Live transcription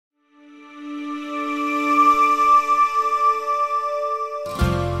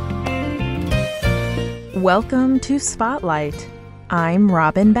Welcome to Spotlight. I'm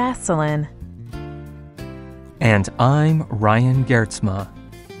Robin Basselin. And I'm Ryan Geertsma.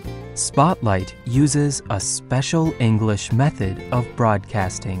 Spotlight uses a special English method of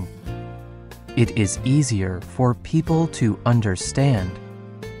broadcasting. It is easier for people to understand,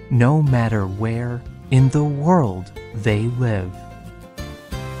 no matter where in the world they live.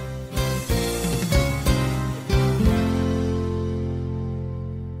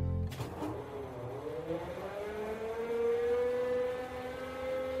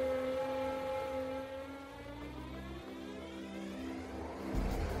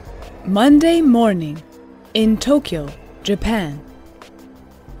 Monday morning in Tokyo, Japan.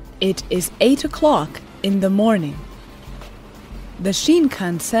 It is 8 o'clock in the morning. The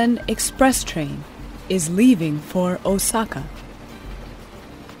Shinkansen express train is leaving for Osaka.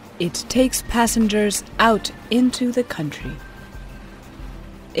 It takes passengers out into the country.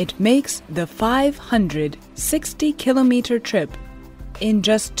 It makes the 560-kilometer trip in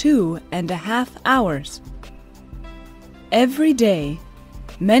just 2.5 hours. Every day,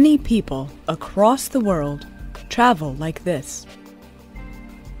 many people across the world travel like this.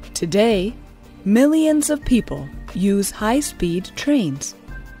 Today, millions of people use high-speed trains.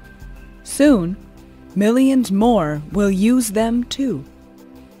 Soon, millions more will use them too.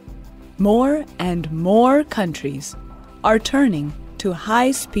 More and more countries are turning to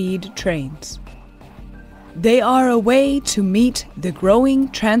high-speed trains. They are a way to meet the growing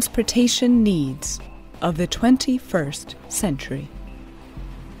transportation needs of the 21st century.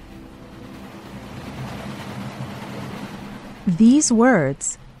 These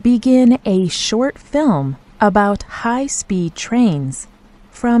words begin a short film about high-speed trains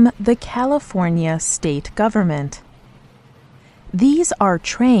from the California state government. These are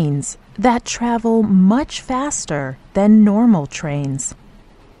trains that travel much faster than normal trains.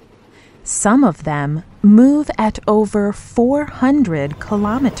 Some of them move at over 400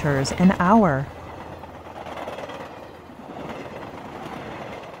 kilometers an hour.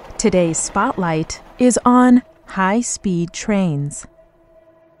 Today's spotlight is on high-speed trains.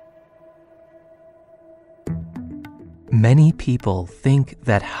 Many people think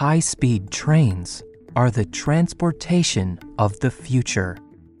that high-speed trains are the transportation of the future.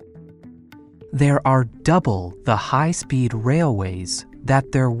 There are double the high-speed railways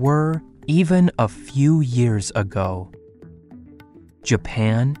that there were even a few years ago.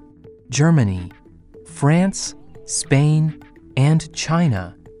 Japan, Germany, France, Spain, and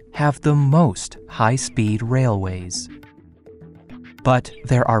China have the most high-speed railways. But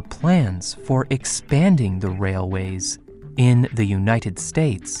there are plans for expanding the railways in the United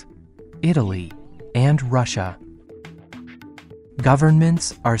States, Italy, and Russia.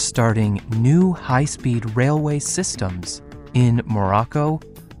 Governments are starting new high-speed railway systems in Morocco,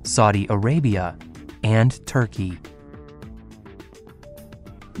 Saudi Arabia, and Turkey.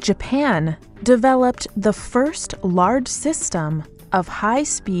 Japan developed the first large system of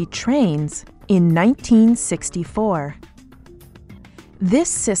high-speed trains in 1964. This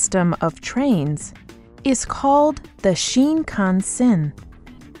system of trains is called the Shinkansen.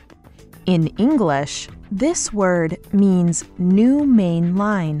 In English, this word means new main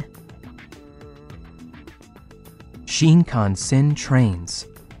line. Shinkansen trains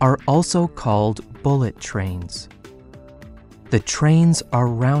are also called bullet trains. The trains are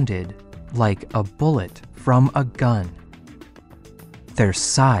rounded like a bullet from a gun. Their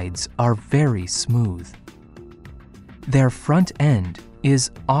sides are very smooth. Their front end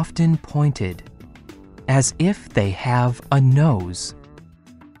is often pointed, as if they have a nose.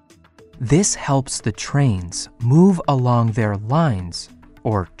 This helps the trains move along their lines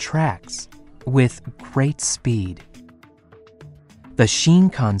or tracks with great speed. The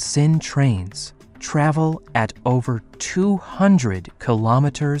Shinkansen trains travel at over 200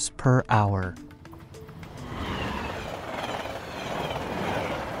 kilometers per hour.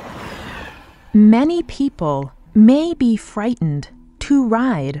 Many people may be frightened to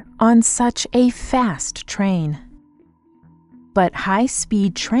ride on such a fast train. But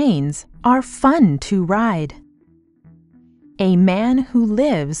high-speed trains are fun to ride. A man who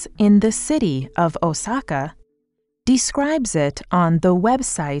lives in the city of Osaka describes it on the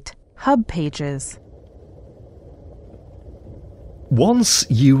website Hub Pages. Once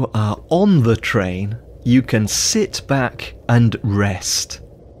you are on the train, you can sit back and rest.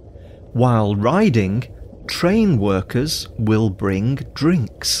 While riding, train workers will bring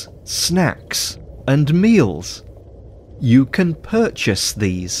drinks, snacks, and meals. You can purchase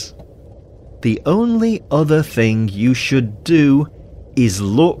these. The only other thing you should do is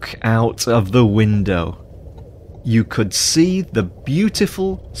look out of the window. you could see the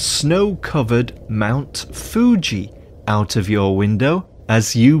beautiful snow-covered Mount Fuji out of your window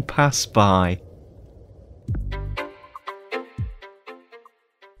as you pass by.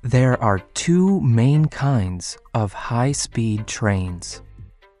 There are two main kinds of high-speed trains.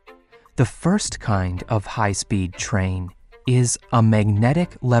 The first kind of high-speed train is a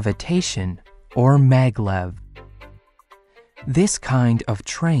magnetic levitation or mag-lev. This kind of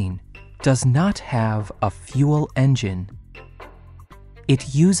train does not have a fuel engine.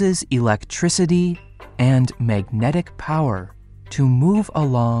 It uses electricity and magnetic power to move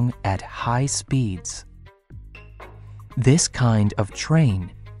along at high speeds. This kind of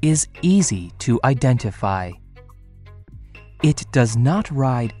train is easy to identify. It does not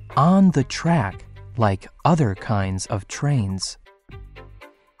ride on the track like other kinds of trains.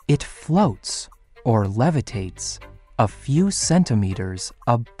 It floats or levitates a few centimeters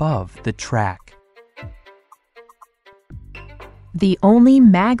above the track. The only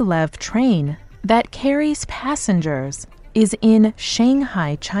mag-lev train that carries passengers is in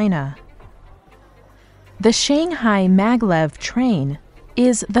Shanghai, China. The Shanghai mag-lev train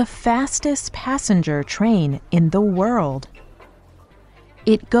is the fastest passenger train in the world.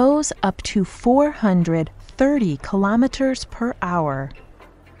 It goes up to 430 kilometers per hour.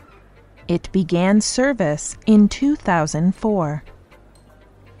 It began service in 2004.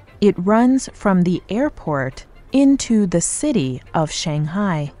 It runs from the airport into the city of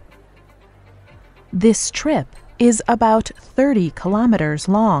Shanghai. This trip is about 30 kilometers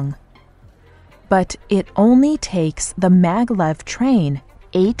long, but it only takes the mag-lev train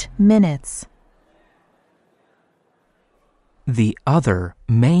 8 minutes. The other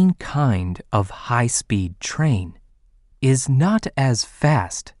main kind of high-speed train is not as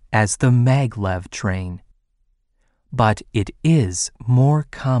fast as the mag-lev train, but it is more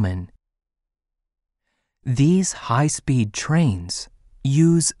common. These high-speed trains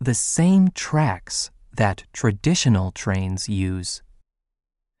use the same tracks that traditional trains use,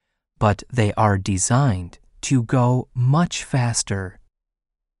 but they are designed to go much faster.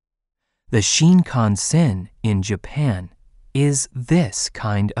 The Shinkansen in Japan is this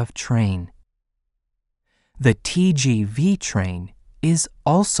kind of train. The TGV train is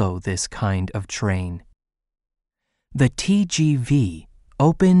also this kind of train. The TGV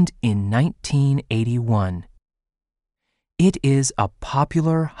opened in 1981. It is a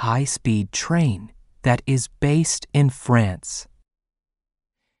popular high-speed train that is based in France.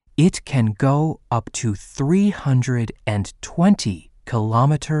 It can go up to 320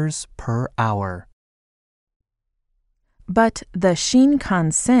 kilometers per hour. But the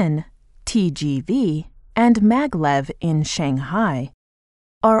Shinkansen, TGV, and mag-lev in Shanghai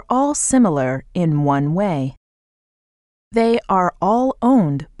are all similar in one way. They are all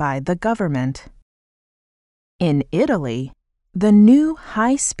owned by the government. In Italy, the new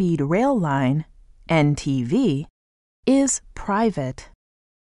high-speed rail line, NTV, is private.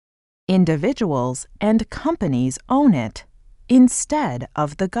 Individuals and companies own it instead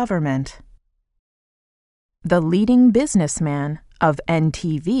of the government. The leading businessman of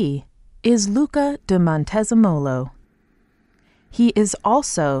NTV is Luca de Montezemolo. He is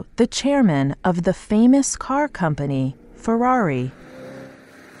also the chairman of the famous car company Ferrari.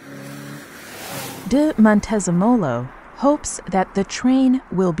 De Montezemolo hopes that the train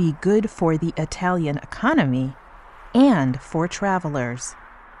will be good for the Italian economy and for travelers.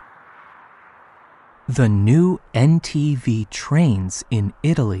 The new NTV trains in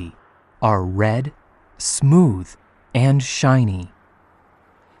Italy are red, smooth, and shiny.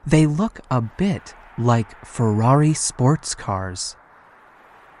 They look a bit like Ferrari sports cars,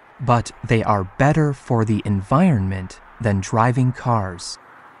 but they are better for the environment than driving cars.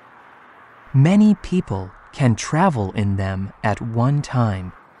 Many people can travel in them at one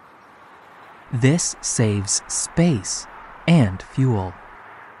time. This saves space and fuel.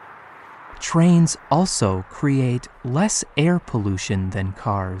 Trains also create less air pollution than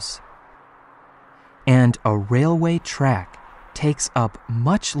cars. And a railway track takes up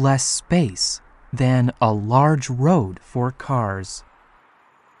much less space than a large road for cars.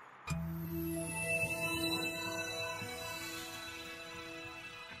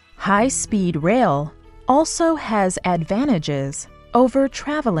 High-speed rail also has advantages over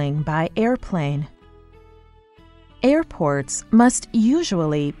traveling by airplane. Airports must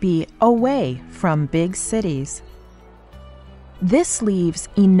usually be away from big cities. This leaves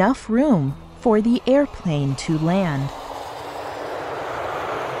enough room for the airplane to land.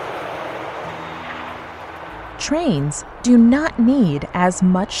 Trains do not need as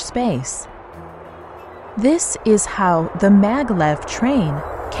much space. This is how the mag-lev train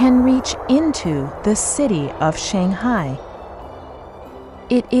can reach into the city of Shanghai.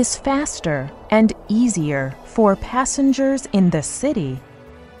 It is faster and easier for passengers in the city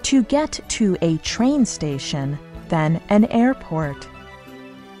to get to a train station than an airport.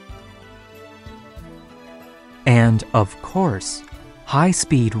 And of course,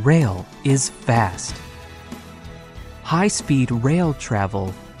 high-speed rail is fast. High-speed rail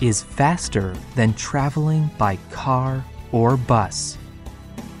travel is faster than traveling by car or bus.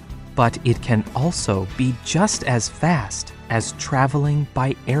 But it can also be just as fast as traveling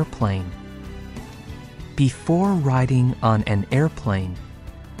by airplane. Before riding on an airplane,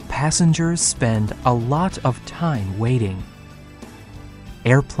 passengers spend a lot of time waiting.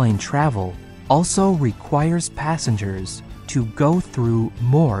 Airplane travel also requires passengers to go through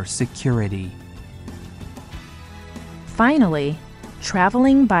more security. Finally,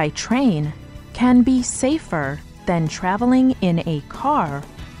 traveling by train can be safer than traveling in a car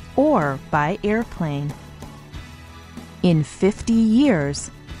or by airplane. In 50 years,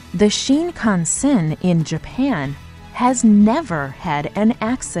 the Shinkansen in Japan has never had an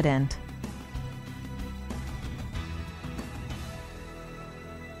accident.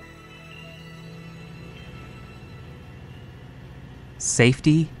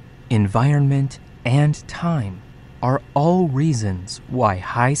 Safety, environment, and time are all reasons why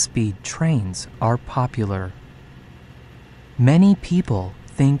high-speed trains are popular. Many people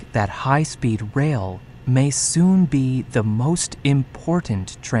think that high-speed rail may soon be the most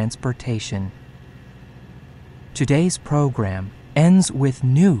important transportation. Today's program ends with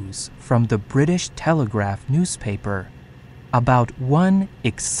news from the British Telegraph newspaper about one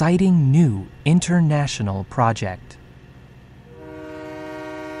exciting new international project.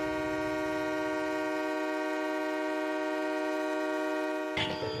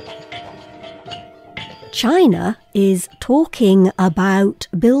 China is talking about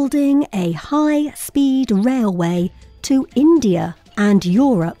building a high-speed railway to India and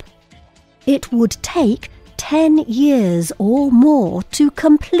Europe. It would take 10 years or more to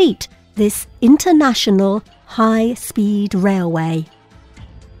complete this international high-speed railway.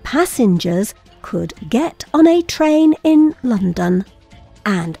 Passengers could get on a train in London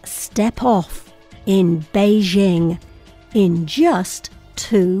and step off in Beijing in just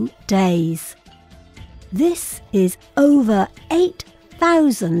 2 days. This is over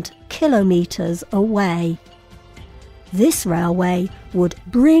 8,000 kilometres away. This railway would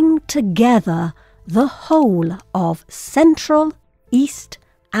bring together the whole of Central, East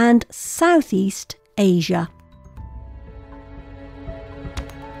and Southeast Asia.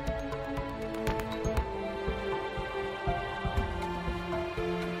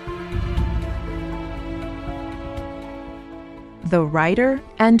 The writer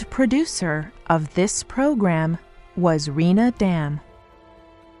and producer of this program was Rena Dam.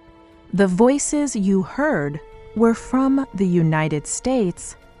 The voices you heard were from the United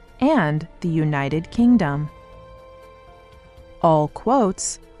States and the United Kingdom. All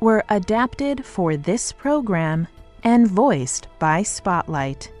quotes were adapted for this program and voiced by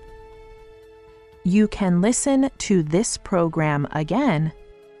Spotlight. You can listen to this program again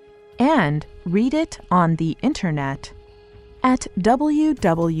and read it on the internet at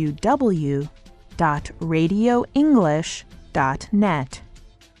www.radioenglish.net.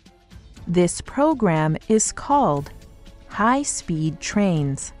 This program is called High Speed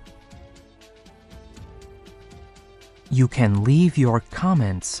Trains. You can leave your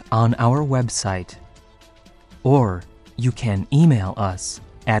comments on our website, or you can email us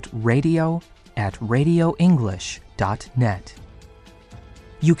at radio@radioenglish.net.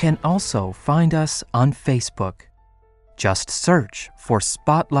 You can also find us on Facebook. Just search for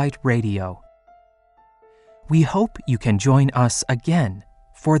Spotlight Radio. We hope you can join us again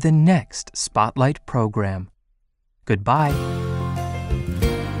for the next Spotlight program. Goodbye.